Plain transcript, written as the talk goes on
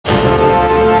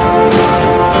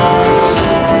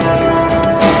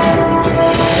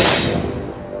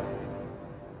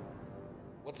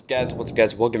guys? What's up,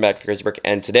 guys? Welcome back to the Crazy Brick,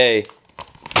 and today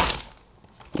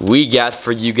we got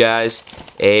for you guys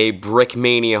a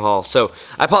Brickmania haul. So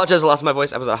I apologize, I lost my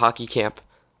voice. I was at a hockey camp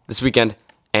this weekend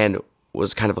and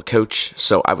was kind of a coach,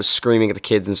 so I was screaming at the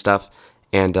kids and stuff,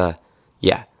 and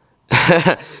yeah,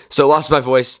 so lost my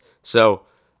voice. So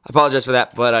I apologize for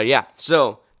that, but yeah.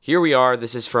 So here we are.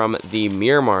 This is from the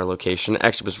Miramar location.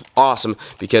 Actually, it was awesome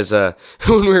because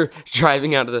when we were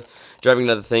driving out of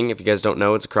the thing, if you guys don't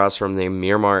know, it's across from the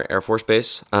Miramar Air Force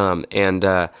Base.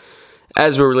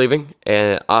 As we were leaving,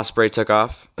 Osprey took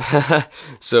off,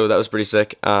 so that was pretty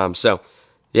sick. So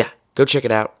yeah, go check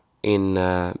it out in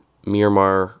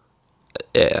Miramar.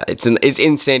 It's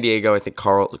in San Diego, I think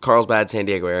Carlsbad, San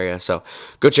Diego area. So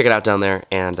go check it out down there.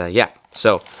 And yeah,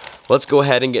 so let's go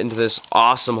ahead and get into this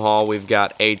awesome haul. We've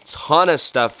got a ton of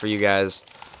stuff for you guys.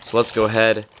 So let's go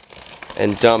ahead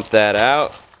and dump that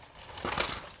out.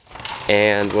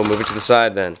 And we'll move it to the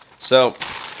side then. So,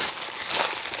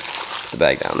 the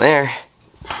bag down there.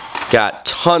 Got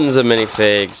tons of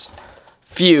minifigs,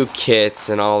 few kits,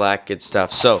 and all that good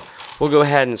stuff. So, we'll go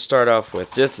ahead and start off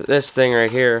with just this thing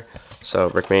right here. So,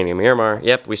 Brickmania Miramar.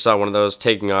 Yep, we saw one of those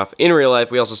taking off in real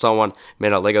life. We also saw one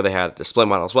made out of Lego. They had a display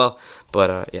model as well.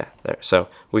 But, yeah, there. So,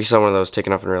 we saw one of those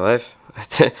taking off in real life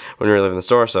when we were leaving the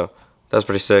store. So, that was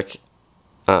pretty sick.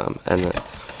 And then,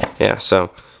 yeah,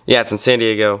 so, yeah, it's in San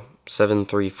Diego.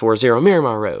 7340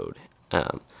 Miramar Road.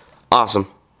 Awesome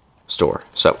store.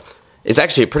 So it's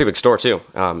actually a pretty big store too.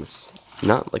 It's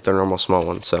not like their normal small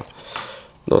one. So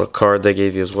little card they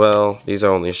gave you as well. These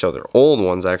only show their old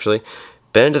ones actually.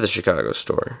 Been to the Chicago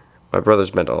store. My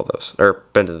brother's been to all those, or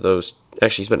been to those.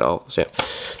 Actually, he's been to all those. Yeah.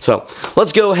 So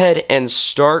let's go ahead and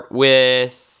start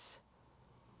with.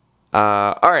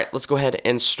 All right, let's go ahead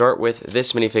and start with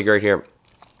this minifigure right here.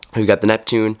 We've got the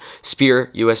Neptune Spear,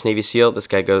 U.S. Navy SEAL. This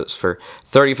guy goes for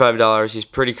 $35. He's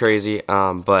pretty crazy,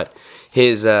 but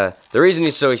his the reason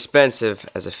he's so expensive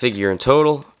as a figure in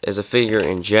total, as a figure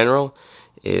in general,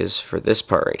 is for this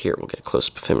part right here. We'll get a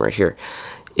close-up of him right here.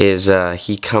 Is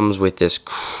he comes with this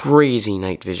crazy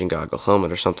night vision goggle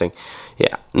helmet or something?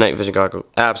 Yeah, night vision goggle,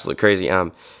 absolutely crazy.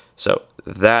 So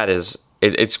that is.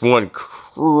 It's one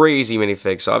crazy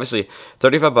minifig. So obviously,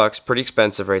 $35, pretty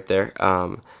expensive right there.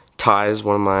 Ties,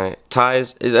 one of my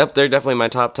ties is up there, definitely my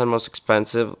top 10 most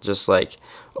expensive. Just like,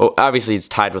 oh, obviously it's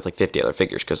tied with like 50 other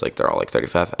figures because like they're all like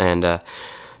 35. And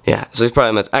yeah, so he's probably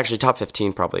in the actually top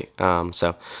 15 probably.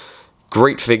 So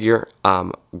great figure,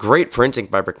 great printing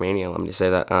by Brickmania. Let me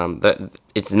say that that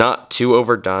it's not too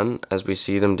overdone as we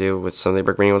see them do with some of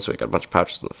the Brickmania ones. So we got a bunch of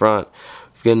pouches in the front.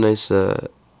 We've got a nice,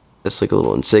 it's like a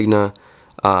little insignia.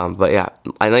 But yeah,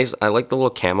 I like the little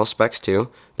camo specs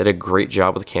too. They did a great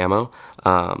job with camo.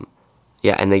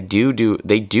 Yeah, and they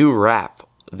do wrap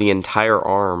the entire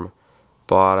arm,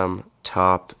 bottom,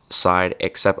 top, side,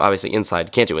 except obviously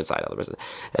inside. Can't do inside, otherwise,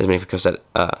 as many people said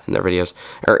in their videos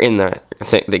or in their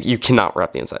thing, you cannot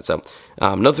wrap the inside. So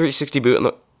no 360 boot in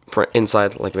the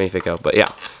inside like minifig. But yeah,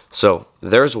 so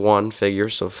there's one figure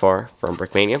so far from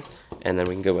Brickmania, and then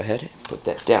we can go ahead and put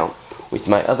that down with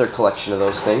my other collection of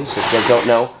those things. So if you guys don't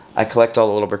know, I collect all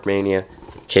the little Brickmania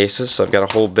cases, so I've got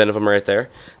a whole bin of them right there.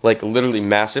 Like literally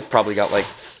massive, probably got like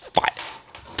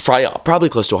probably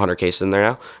close to 100 cases in there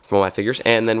now from all my figures.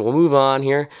 And then we'll move on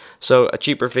here. So a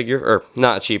cheaper figure, or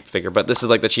not a cheap figure, but this is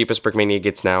like the cheapest Brickmania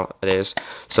gets nowadays.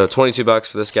 So $22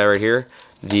 for this guy right here.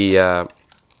 The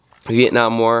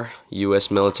Vietnam War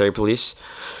U.S. military police.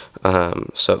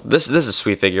 So this is a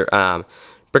sweet figure.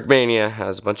 Brickmania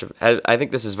has a bunch of, I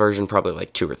think this is version probably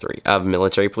like 2 or 3 of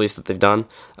military police that they've done.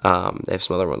 They have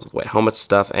some other ones with white helmets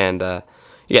stuff, and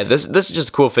yeah, this is just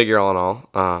a cool figure all in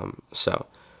all. So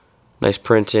nice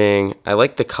printing. I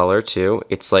like the color too.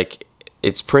 It's like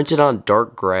it's printed on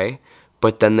dark gray,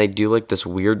 but then they do like this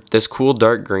cool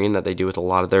dark green that they do with a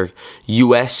lot of their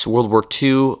U.S. World War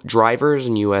II drivers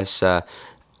and U.S.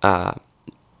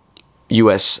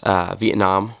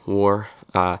 Vietnam War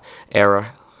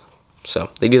era.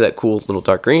 So they do that cool little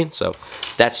dark green. So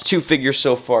that's 2 figures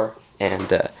so far,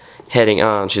 and heading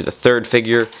on to the 3rd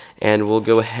figure, and we'll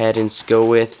go ahead and go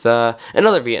with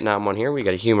another Vietnam one here. We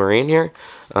got a Hugh Marine here.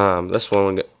 This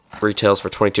one retails for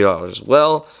 $22 as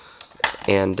well,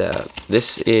 and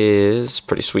this is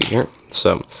pretty sweet here.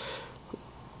 So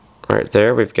right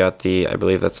there we've got the, I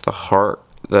believe that's the heart,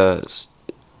 the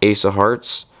Ace of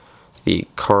Hearts, the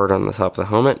card on the top of the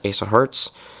helmet, Ace of Hearts.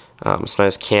 It's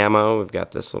nice camo. We've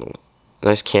got this little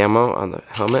nice camo on the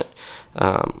helmet.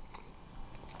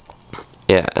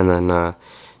 Yeah, and then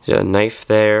there's a knife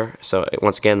there. So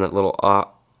once again, that little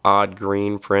odd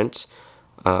green print.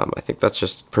 I think that's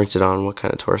just printed on what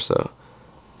kind of torso?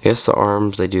 I guess the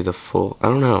arms, they do the full, I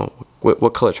don't know.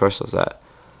 What color torso is that?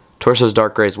 Torso's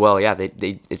dark gray as well. Yeah,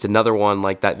 it's another one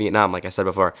like that Vietnam, like I said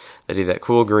before. They do that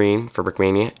cool green for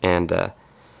Brickmania, and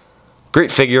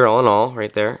great figure all in all,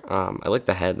 right there. I like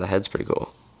the head. The head's pretty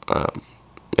cool.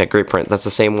 Yeah, great print. That's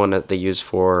the same one that they use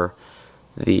for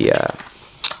the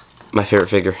my favorite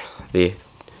figure,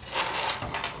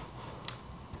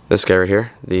 this guy right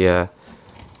here. Let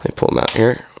me pull him out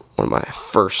here.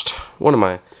 One of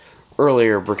my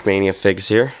earlier Brickmania figs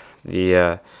here.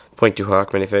 The .2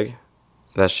 Hawk minifig.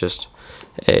 That's just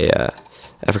a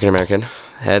African American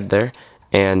head there.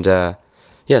 And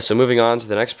yeah, so moving on to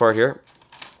the next part here,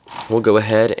 we'll go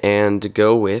ahead and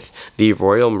go with the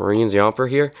Royal Marines Yomper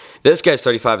here. This guy's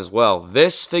 35 as well.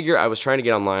 This figure I was trying to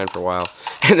get online for a while,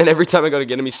 and then every time I go to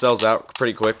get him, he sells out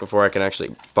pretty quick before I can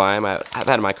actually buy him. I've had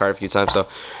him in my cart a few times, so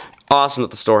awesome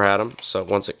that the store had him. So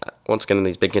once again, in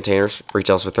these big containers,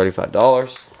 retails for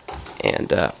 $35.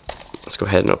 And let's go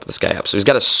ahead and open this guy up. So he's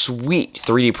got a sweet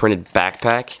 3D printed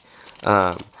backpack.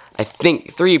 I think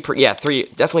definitely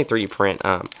 3D print.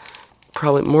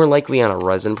 Probably more likely on a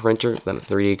resin printer than a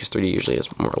 3D, because 3D usually has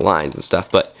more lines and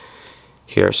stuff. But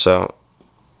here, so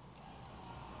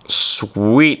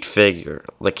sweet figure.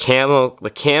 The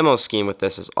camo scheme with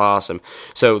this is awesome.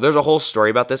 So there's a whole story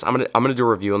about this. I'm gonna do a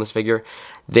review on this figure.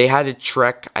 They had to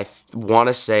trek, I want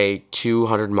to say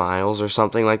 200 miles or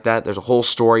something like that. There's a whole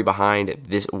story behind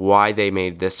this, why they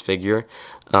made this figure.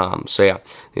 So yeah,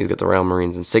 he's got the Royal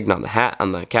Marines insignia on the hat,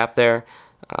 on the cap there.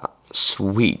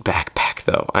 Sweet backpack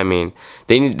though. I mean,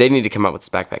 they need to come out with this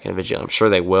backpack individually. I'm sure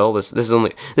they will. This is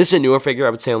a newer figure. I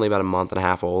would say only about a month and a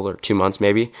half old, or 2 months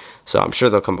maybe. So I'm sure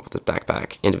they'll come up with this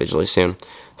backpack individually soon.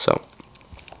 So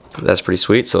that's pretty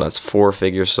sweet. So that's 4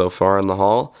 figures so far in the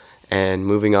haul. And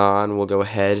moving on, we'll go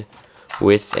ahead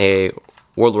with a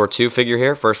World War II figure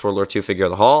here. First World War II figure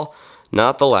of the haul,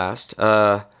 not the last.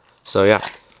 So yeah,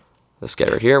 this guy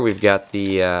right here. We've got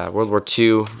the World War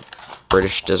II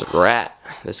British Desert Rat.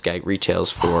 This guy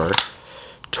retails for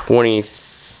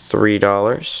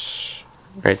 $23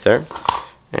 right there,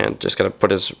 and just gotta put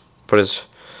his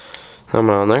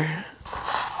helmet on there.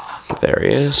 There he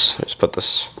is. Just put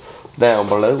this down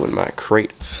below in my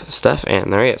crate of stuff,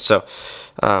 and there he is. So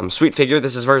sweet figure.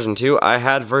 This is version 2. I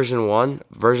had version 1.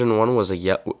 Version 1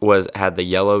 had the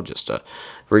yellow, just a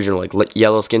regional like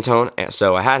yellow skin tone.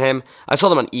 So I had him. I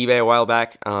sold him on eBay a while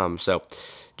back. So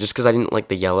just because I didn't like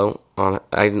the yellow on it,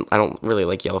 I don't really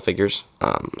like yellow figures.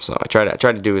 So I tried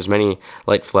to do as many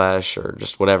light flash or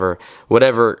just whatever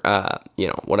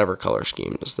color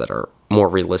schemes that are more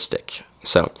realistic.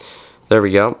 So there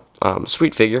we go.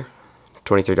 Sweet figure.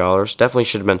 $23. Definitely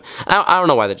should have been. I don't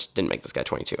know why they just didn't make this guy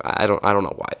 22. I don't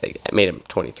know why they made him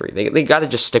 23. They got to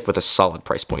just stick with a solid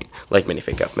price point like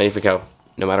Minifig Co. Minifig Co,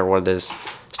 no matter what it is,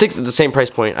 stick to the same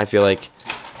price point. I feel like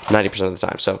 90% of the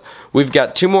time. So we've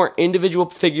got 2 more individual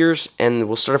figures, and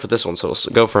we'll start off with this one. So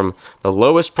we'll go from the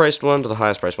lowest priced one to the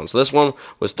highest priced one. So this one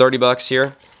was $30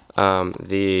 here.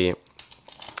 The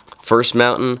first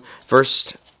I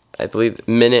believe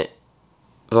minute.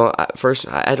 Well, first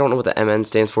I don't know what the MN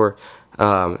stands for.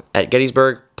 At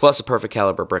Gettysburg, plus a perfect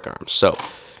caliber brick arms. So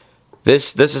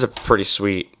this is a pretty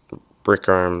sweet brick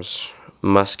arms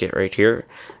musket right here.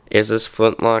 Is this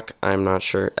flintlock? I'm not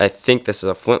sure. I think this is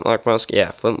a flintlock musket. Yeah,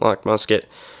 flintlock musket.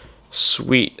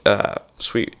 Sweet,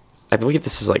 sweet. I believe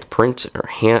this is like print or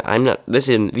hand.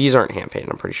 These aren't hand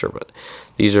painted, I'm pretty sure, but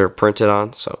these are printed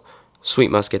on. So sweet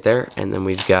musket there, and then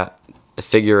we've got the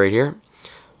figure right here.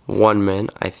 1 min.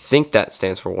 I think that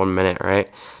stands for 1 minute, right?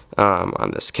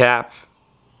 On this cap,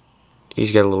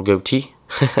 he's got a little goatee.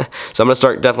 So I'm gonna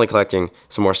start definitely collecting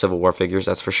some more Civil War figures,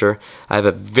 that's for sure. I have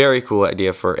a very cool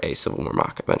idea for a Civil War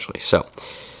mock eventually. So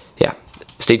yeah,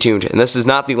 stay tuned. And this is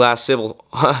not the last Civil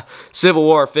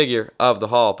War figure of the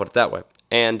haul, put it that way.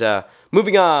 And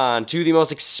moving on to the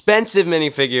most expensive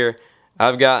minifigure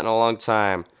I've got in a long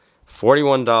time.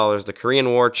 $41, the Korean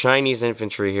War Chinese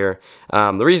infantry here.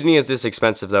 The reason he is this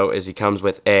expensive though is he comes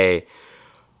with a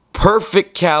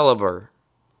perfect caliber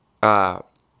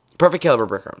brick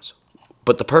arms.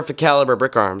 But the perfect caliber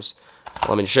brick arms,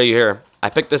 let me show you here.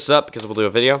 I picked this up because we'll do a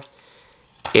video.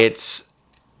 It's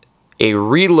a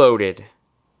reloaded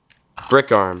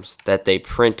brick arms that they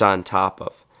print on top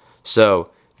of. So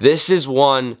this is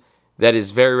one that is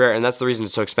very rare, and that's the reason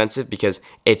it's so expensive, because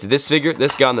it's this figure,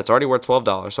 this gun that's already worth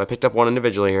 $12. So I picked up one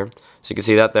individually here. So you can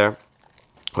see that there.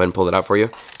 Go ahead and pull it out for you.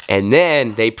 And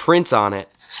then they print on it.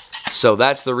 So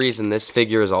that's the reason this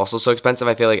figure is also so expensive.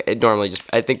 I feel like it normally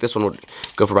I think this one would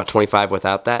go for about $25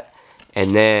 without that.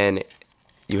 And then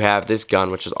you have this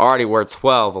gun, which is already worth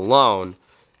 $12 alone.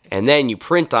 And then you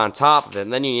print on top of it,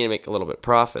 and then you need to make a little bit of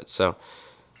profit. So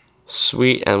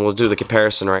sweet, and we'll do the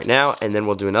comparison right now, and then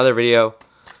we'll do another video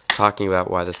talking about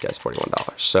why this guy's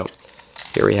 $41. So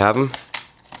here we have him.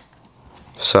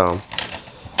 So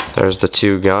there's the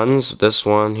two guns. This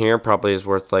one here probably is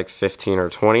worth like 15 or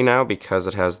 20 now because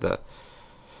it has the,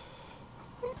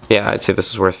 yeah, I'd say this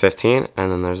is worth 15.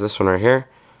 And then there's this one right here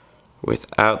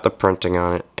without the printing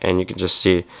on it, and you can just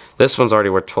see this one's already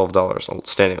worth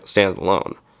 $12 stand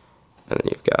alone. And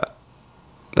then you've got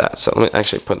that. So let me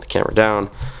actually put the camera down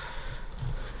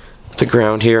the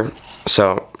ground here.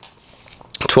 So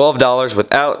 $12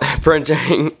 without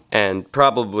printing, and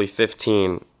probably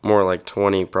 15, more like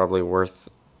 20, probably worth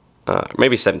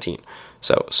maybe 17.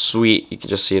 So sweet. You can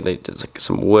just see they did like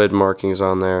some wood markings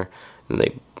on there, and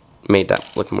they made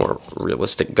that look more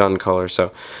realistic gun color.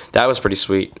 So that was pretty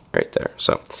sweet right there.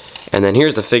 So, and then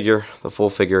here's the figure, the full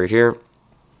figure right here.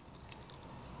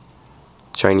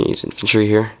 Chinese infantry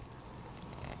here,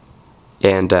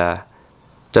 and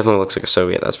definitely looks like a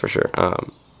Soviet, that's for sure.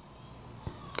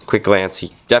 Quick glance,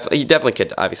 he definitely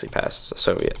could obviously pass as a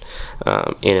Soviet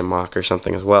in a mock or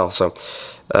something as well. So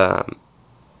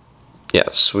yeah,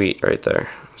 sweet right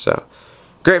there. So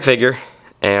great figure,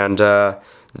 and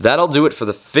that'll do it for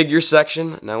the figure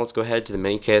section. Now let's go ahead to the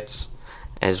mini kits,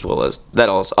 as well as that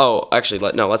also. Oh, actually,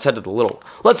 let's head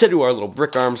to our little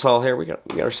Brick Arms haul here. We got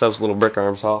ourselves a little Brick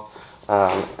Arms haul,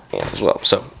 as well.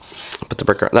 So put the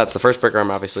Brick Arm. That's the first Brick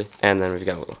Arm, obviously, and then we've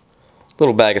got a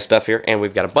little bag of stuff here, and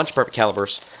we've got a bunch of perfect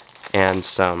calibers and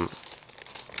some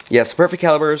perfect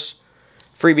calibers,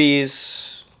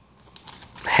 freebies,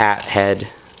 hat, head.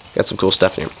 Got some cool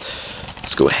stuff in here.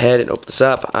 Let's go ahead and open this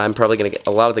up. I'm probably going to get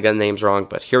a lot of the gun names wrong,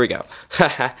 but here we go.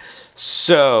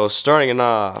 So, starting it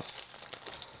off,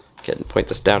 go ahead and point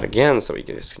this down again so you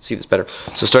guys can see this better.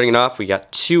 So, starting it off, we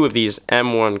got two of these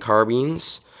M1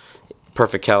 carbines,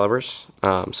 perfect calibers.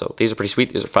 So, these are pretty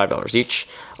sweet. These are $5 each,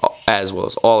 as well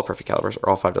as all the perfect calibers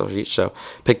are all $5 each. So,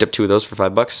 picked up two of those for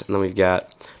 $5. And then we've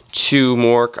got two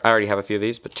more. I already have a few of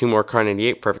these, but two more Car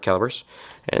 98 perfect calibers,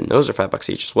 and those are $5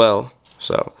 each as well.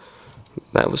 So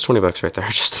that was $20 right there,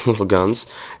 just little guns.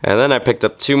 And then I picked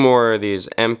up two more of these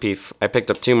I picked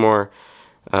up two more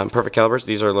perfect calibers.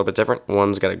 These are a little bit different.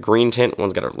 One's got a green tint,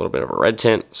 one's got a little bit of a red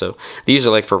tint. So these are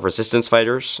like for resistance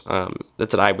fighters.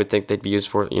 That's what I would think they'd be used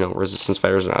for. You know, resistance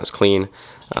fighters are not as clean.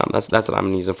 That's what I'm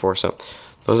gonna use them for. So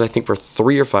those I think were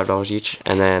 $3 or $5 each.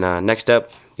 And then next up,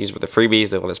 these were the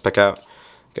freebies they let us pick out.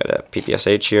 Got a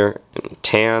PPSH here in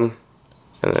tan,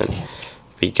 and then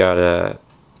we got a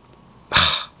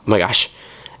oh my gosh,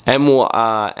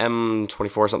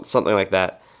 M24, something like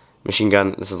that, machine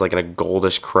gun. This is like in a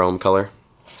goldish chrome color.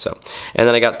 So, and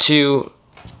then I got two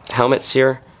helmets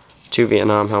here, two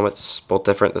Vietnam helmets, both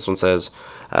different. This one says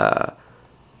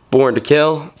Born to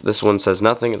Kill. This one says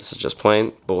nothing. This is just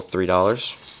plain. Both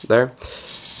 $3 there.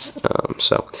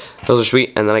 So those are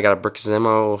sweet. And then I got a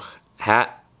Brickmania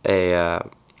hat. I'm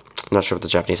not sure what the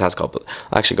Japanese hat's called, but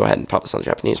I'll actually go ahead and pop this on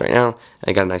Japanese right now.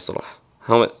 I got a nice little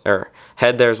helmet or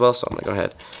head there as well, so I'm gonna go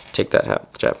ahead and take that hat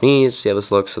with the Japanese, see how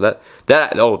this looks. So that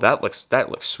looks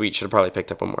sweet. Should have probably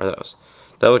picked up one more of those.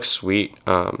 That looks sweet.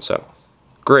 So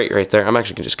great right there. I'm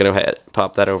actually just gonna go ahead and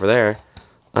pop that over there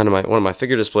onto one of my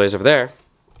figure displays over there.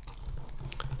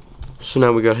 So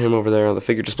now we got him over there on the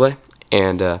figure display,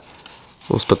 and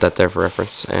we'll split that there for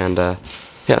reference. And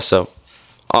yeah, so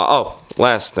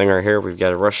last thing right here, we've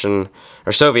got a Russian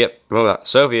or Soviet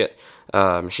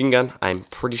machine gun. I'm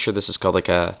pretty sure this is called like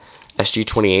a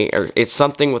SG-28, or it's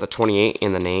something with a 28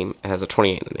 in the name. It has a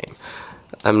 28 in the name.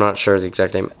 I'm not sure the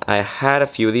exact name. I had a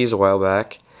few of these a while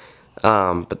back,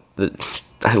 but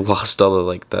I lost all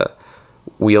the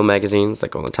wheel magazines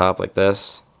that go on the top like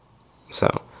this.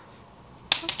 So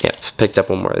yeah, picked up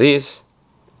one more of these,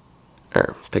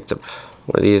 or picked up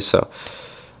one of these. So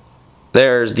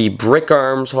there's the Brick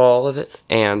Arms haul of it,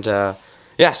 and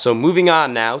yeah, so moving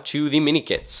on now to the mini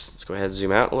kits. Let's go ahead and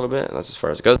zoom out a little bit. That's as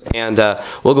far as it goes. And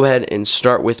we'll go ahead and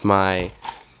start with my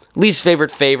least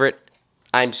favorite.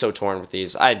 I'm so torn with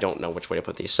these. I don't know which way to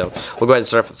put these. So we'll go ahead and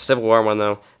start off with the Civil War one,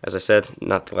 though. As I said,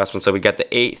 not the last one. So we got the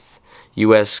 8th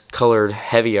U.S. Colored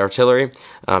Heavy Artillery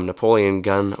Napoleon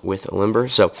gun with limber.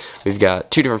 So we've got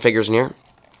two different figures in here.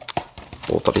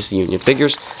 Both obviously Union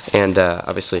figures, and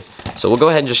obviously, so we'll go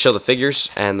ahead and just show the figures,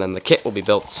 and then the kit will be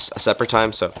built a separate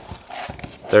time. So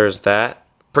there's that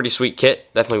pretty sweet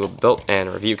kit, definitely will be built, and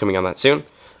a review coming on that soon.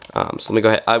 So let me go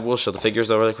ahead. I will show the figures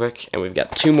though really quick, and we've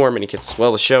got two more mini kits as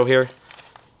well to show here,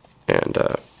 and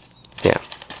yeah.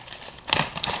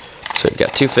 So we've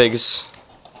got two figs.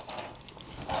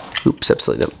 Oops,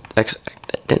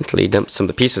 accidentally dumped some of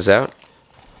the pieces out,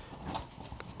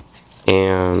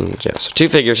 and yeah, so two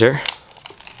figures here.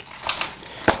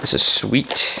 This is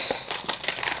sweet.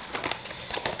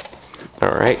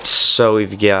 Alright, so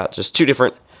we've got just two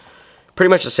different pretty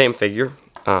much the same figure,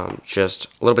 just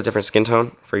a little bit different skin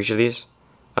tone for each of these.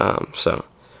 So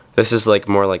this is like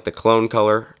more like the clone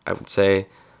color, I would say,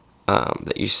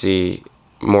 that you see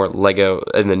more Lego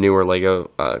in the newer Lego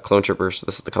Clone Troopers.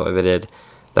 This is the color they did,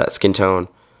 that skin tone.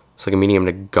 It's like a medium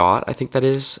to got, I think that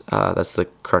is. That's the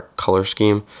correct color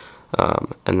scheme.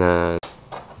 And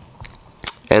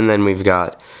then we've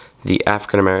got the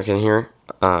African American here.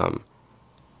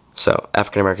 So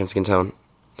African American skin tone.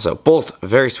 So both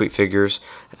very sweet figures,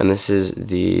 and this is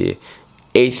the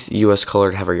 8th U.S.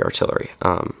 Colored Heavy Artillery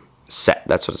set.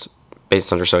 That's what it's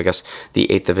based under. So I guess the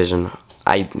 8th Division.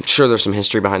 I'm sure there's some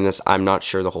history behind this. I'm not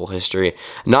sure the whole history.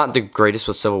 Not the greatest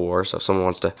with Civil War. So if someone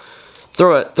wants to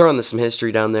throw on some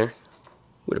history down there,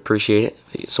 would appreciate it.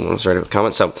 If someone wants to write a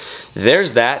comment. So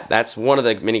there's that. That's one of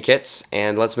the mini kits,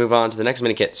 and let's move on to the next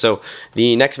mini kit. So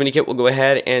the next mini kit we'll go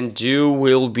ahead and do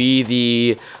will be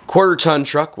the quarter-ton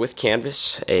truck with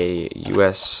canvas, a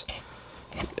U.S.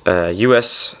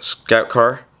 Scout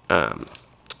car.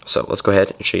 So let's go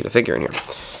ahead and show you the figure in here.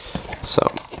 So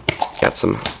got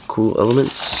some cool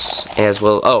elements as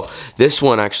well. Oh, this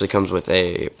one actually comes with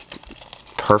a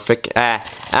perfect.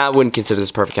 I wouldn't consider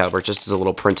this perfect caliber. Just as a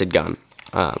little printed gun.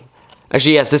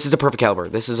 Actually, yes, this is a perfect caliber.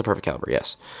 This is a perfect caliber,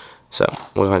 yes. So,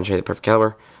 we'll go ahead and show you the perfect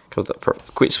caliber. Comes with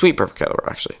a sweet perfect caliber,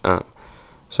 actually.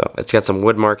 So, it's got some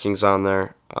wood markings on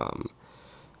there.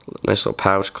 Nice little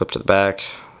pouch clipped to the back.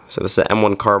 So, this is an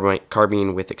M1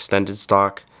 carbine with extended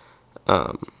stock.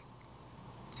 So,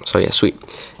 yeah, sweet.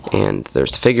 And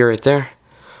there's the figure right there.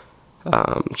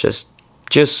 Just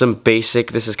some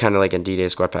basic. This is kind of like in D-Day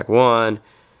Squad Pack 1.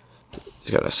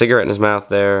 He's got a cigarette in his mouth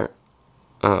there.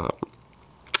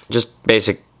 Just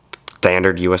basic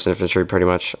standard U.S. infantry, pretty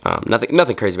much.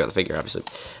 Nothing crazy about the figure, obviously.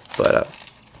 But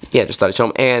yeah, just thought I'd show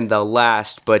him. And the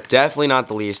last, but definitely not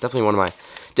the least, definitely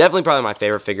probably my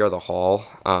favorite figure of the haul,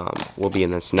 will be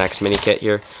in this next mini kit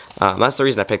here. That's the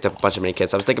reason I picked up a bunch of mini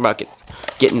kits. I was thinking about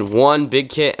getting one big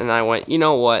kit, and I went, you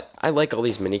know what? I like all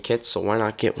these mini kits, so why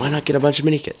not get a bunch of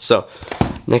mini kits? So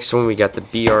next one we got the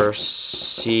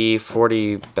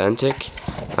BRC-40 Bentic.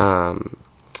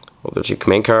 We'll go to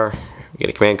command car. We get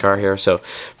a command car here. So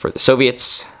for the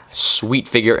Soviets, sweet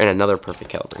figure, and another perfect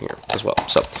caliber here as well.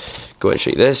 So go ahead and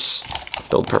show you this.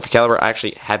 Build perfect caliber. I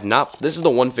actually have not. This is the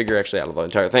one figure actually out of the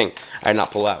entire thing I did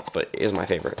not pull out, but it is my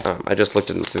favorite. I just looked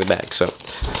at them through the bag. So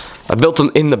I built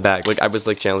them in the bag. Like I was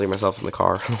like challenging myself in the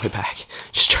car on the way back,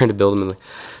 just trying to build them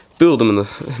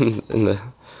in the.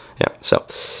 Yeah. So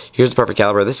here's the perfect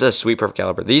caliber. This is a sweet perfect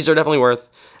caliber. These are definitely worth.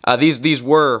 These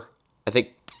were, I think,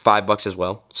 $5 as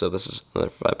well. So this is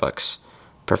another $5.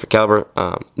 Perfect caliber.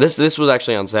 This was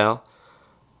actually on sale.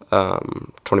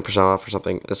 20% off or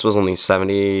something. This was only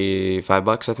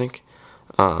 $75, I think.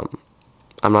 I'm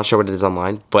not sure what it is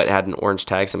online, but it had an orange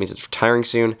tag, so that means it's retiring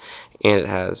soon, and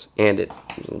it's a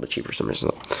little bit cheaper for some reason.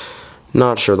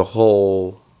 Not sure the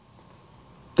whole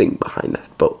thing behind that,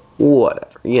 but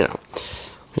whatever, you know.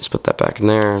 Just put that back in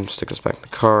there and stick this back in the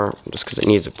car, just because it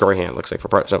needs a gray hand, looks like, for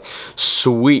part. So,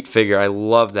 sweet figure. I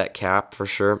love that cap for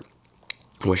sure.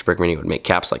 I wish Brickmania would make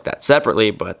caps like that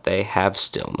separately, but they have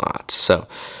still not. So,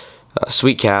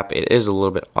 sweet cap. It is a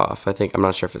little bit off. I'm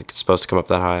not sure if it's supposed to come up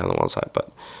that high on the one side,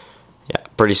 but yeah,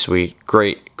 pretty sweet.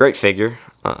 Great figure.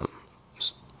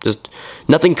 Just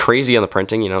nothing crazy on the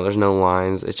printing. You know, there's no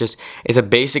lines. It's a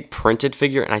basic printed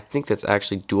figure, and I think that's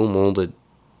actually dual molded.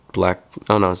 Black.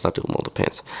 Oh no, it's not dual molded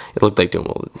pants. It looked like dual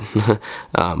molded.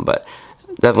 But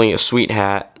definitely a sweet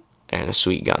hat and a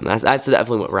sweet gun. That's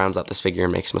definitely what rounds out this figure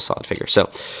and makes him a solid figure. So,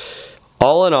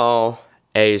 all in all,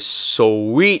 a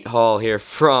sweet haul here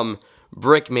from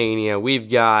Brickmania. We've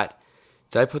got.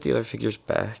 Did I put the other figures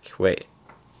back? Wait.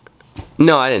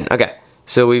 No, I didn't. Okay.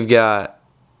 So we've got.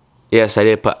 Yes, I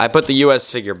did. I put the U.S.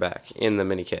 figure back in the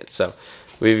mini kit. So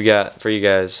we've got for you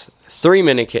guys 3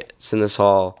 mini kits in this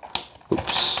haul.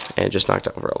 Oops, and just knocked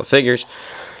over all the figures.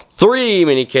 3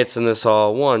 mini kits in this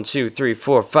haul. 1, 2, 3,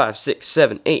 4, 5, 6,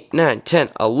 7, 8, 9, 10,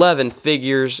 11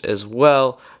 figures as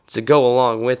well to go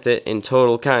along with it in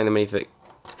total, counting the minifig.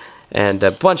 And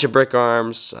a bunch of brick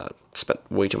arms.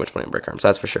 Spent way too much money on brick arms,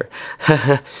 that's for sure.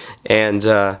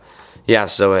 And yeah,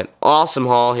 so an awesome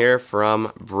haul here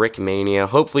from Brickmania.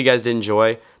 Hopefully you guys did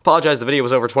enjoy. Apologize, the video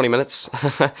was over 20 minutes.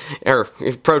 Or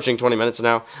approaching 20 minutes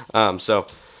now. So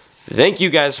thank you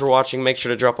guys for watching. Make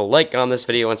sure to drop a like on this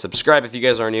video and subscribe if you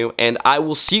guys are new. And I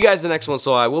will see you guys in the next one.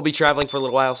 So I will be traveling for a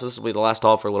little while, so this will be the last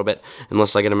haul for a little bit.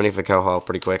 Unless I get a Masive haul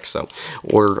pretty quick. So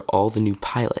ordered all the new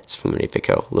pilots from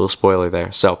Masive. Little spoiler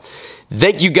there. So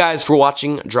thank you guys for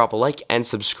watching. Drop a like and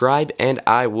subscribe. And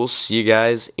I will see you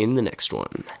guys in the next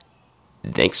one.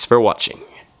 Thanks for watching.